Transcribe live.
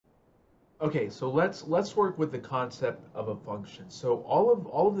Okay, so let's work with the concept of a function. So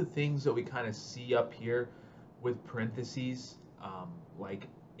all of the things that we kind of see up here with parentheses, like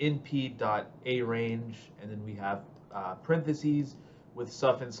np dot a range, and then we have parentheses with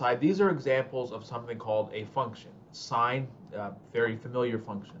stuff inside. These are examples of something called a function. Sine, very familiar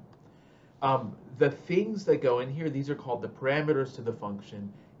function. The things that go in here, these are called the parameters to the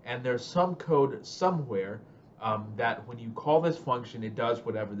function, and there's some code somewhere that when you call this function, it does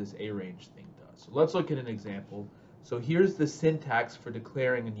whatever this arange thing does. So let's look at an example. So here's the syntax for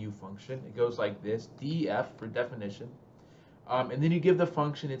declaring a new function. It goes like this: def for definition, and then you give the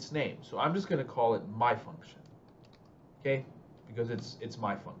function its name. So I'm just going to call it my function, okay, because it's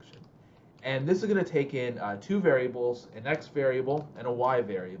my function. And this is going to take in two variables, an x variable and a y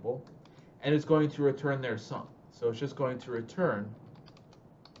variable, and it's going to return their sum. So it's just going to return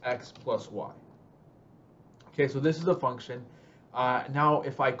x plus y. Okay, so this is a function. Now,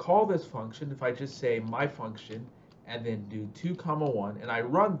 if I call this function, if I just say my function and then do 2 comma 1, and I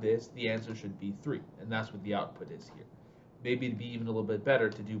run this, the answer should be 3, and that's what the output is here. Maybe it'd be even a little bit better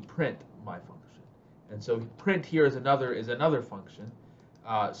to do print my function. And so print here is another function.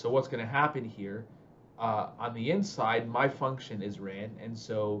 So what's going to happen here, on the inside, my function is ran, and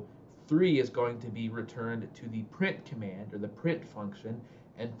so 3 is going to be returned to the print command, or the print function,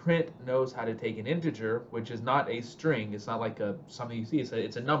 and print knows how to take an integer, which is not a string, it's not like something you see,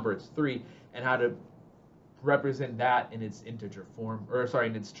 it's a number, it's 3, and how to represent that in its integer form, or sorry,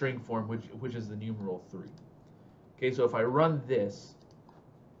 in its string form, which is the numeral 3. Okay, so if I run this,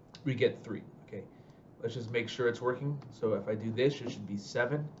 we get 3. Okay, let's just make sure it's working. So if I do this, it should be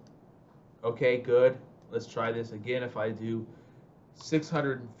 7. Okay, good. Let's try this again. If I do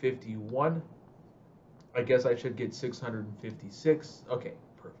 651, I guess I should get 656. Okay,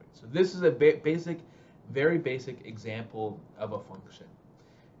 perfect. So this is a very basic example of a function.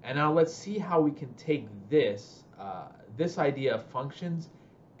 And now let's see how we can take this, this idea of functions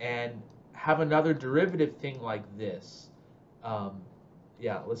and have another derivative thing like this.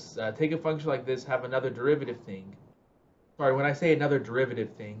 Yeah, let's take a function like this, have another derivative thing. Sorry, when I say another derivative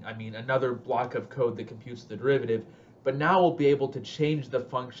thing, I mean another block of code that computes the derivative. But now we'll be able to change the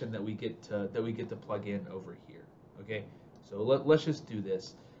function that we get to plug in over here. Okay, so let's just do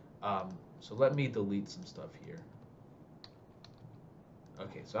this. So let me delete some stuff here.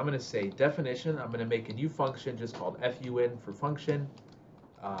 Okay, so I'm going to say definition. I'm going to make a new function just called fun for function,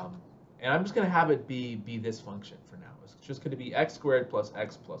 and I'm just going to have it be this function for now. It's just going to be x squared plus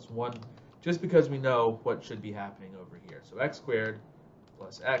x plus 1, just because we know what should be happening over here. So x squared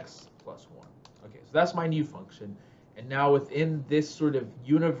plus x plus 1. Okay, so that's my new function. And now within this sort of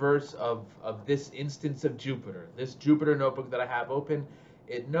universe of this instance of Jupyter, this Jupyter notebook that I have open,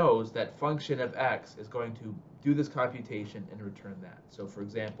 it knows that function of x is going to do this computation and return that. So for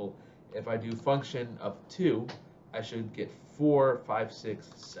example, if I do function of 2, I should get 4, 5, 6,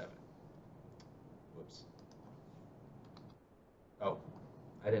 7. Whoops. Oh,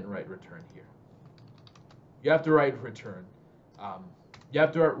 I didn't write return here. You have to write return. You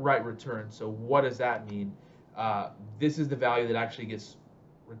have to write return. So what does that mean? This is the value that actually gets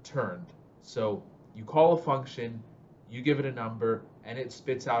returned. So you call a function, you give it a number, and it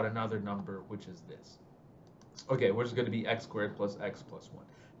spits out another number, which is this. Okay, which is going to be x squared plus x plus 1.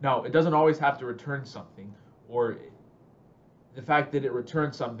 Now, it doesn't always have to return something, or the fact that it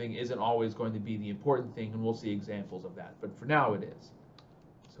returns something isn't always going to be the important thing, and we'll see examples of that. But for now, it is.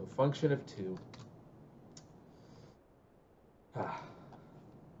 So function of 2.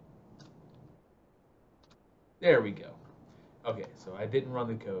 There we go. Okay, so I didn't run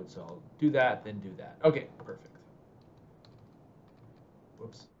the code, so I'll do that, then do that. Okay, perfect.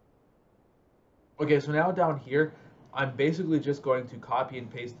 Whoops. Okay, so now down here, I'm basically just going to copy and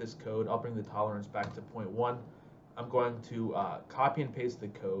paste this code. I'll bring the tolerance back to 0.1. I'm going to copy and paste the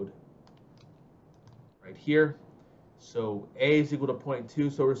code right here. So a is equal to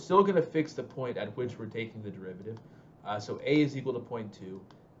 0.2, so we're still going to fix the point at which we're taking the derivative. So a is equal to 0.2.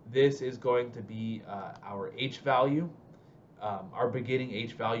 This is going to be our h value, our beginning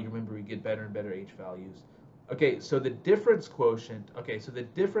h value. Remember, we get better and better h values. Okay, so the difference quotient. Okay, so the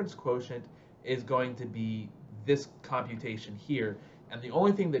difference quotient is going to be this computation here, and the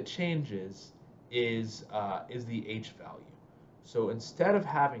only thing that changes is the h value. So instead of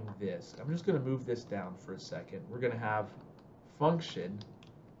having this, I'm just going to move this down for a second. We're going to have function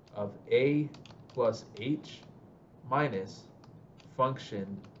of a plus h minus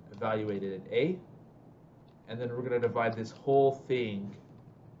function evaluated at a, and then we're going to divide this whole thing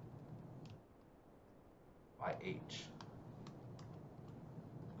by h.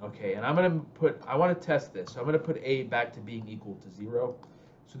 Okay, and I want to test this. So I'm going to put a back to being equal to 0.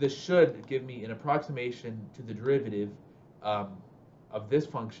 So this should give me an approximation to the derivative of this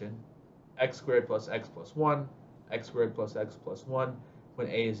function, x squared plus x plus 1, x squared plus x plus 1, when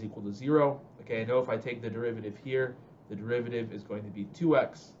a is equal to 0. Okay, I know if I take the derivative here, the derivative is going to be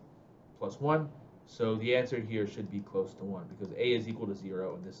 2x plus 1. So the answer here should be close to 1 because a is equal to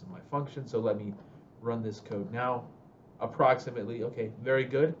 0 and this is my function. So let me run this code now. Approximately, okay, very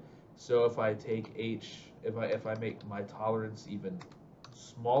good. So if I take if I make my tolerance even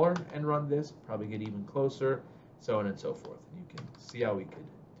smaller and run this, probably get even closer, so on and so forth. You can see how we could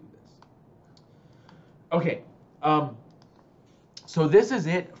do this. Okay, so this is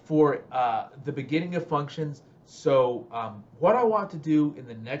it for the beginning of functions. So what I want to do in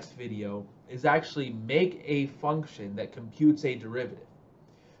the next video is actually make a function that computes a derivative.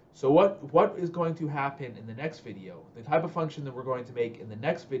 So what is going to happen in the next video, the type of function that we're going to make in the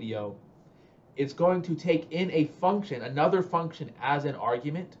next video, it's going to take in a function, another function as an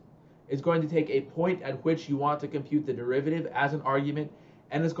argument. It's going to take a point at which you want to compute the derivative as an argument,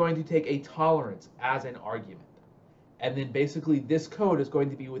 and it's going to take a tolerance as an argument. And then basically this code is going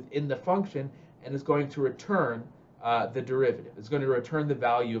to be within the function and it's going to return the derivative. It's going to return the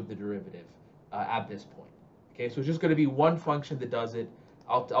value of the derivative at this point. Okay, so it's just going to be one function that does it.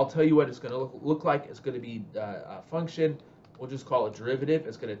 I'll tell you what it's going to look like. It's going to be a function. We'll just call it derivative.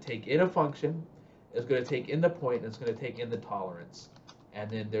 It's going to take in a function. It's going to take in the point, and it's going to take in the tolerance. And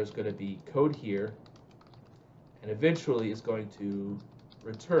then there's going to be code here. And eventually it's going to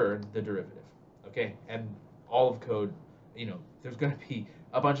return the derivative. Okay, and all of code, there's going to be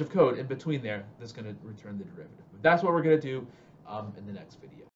a bunch of code in between there that's going to return the derivative. But that's what we're going to do in the next video.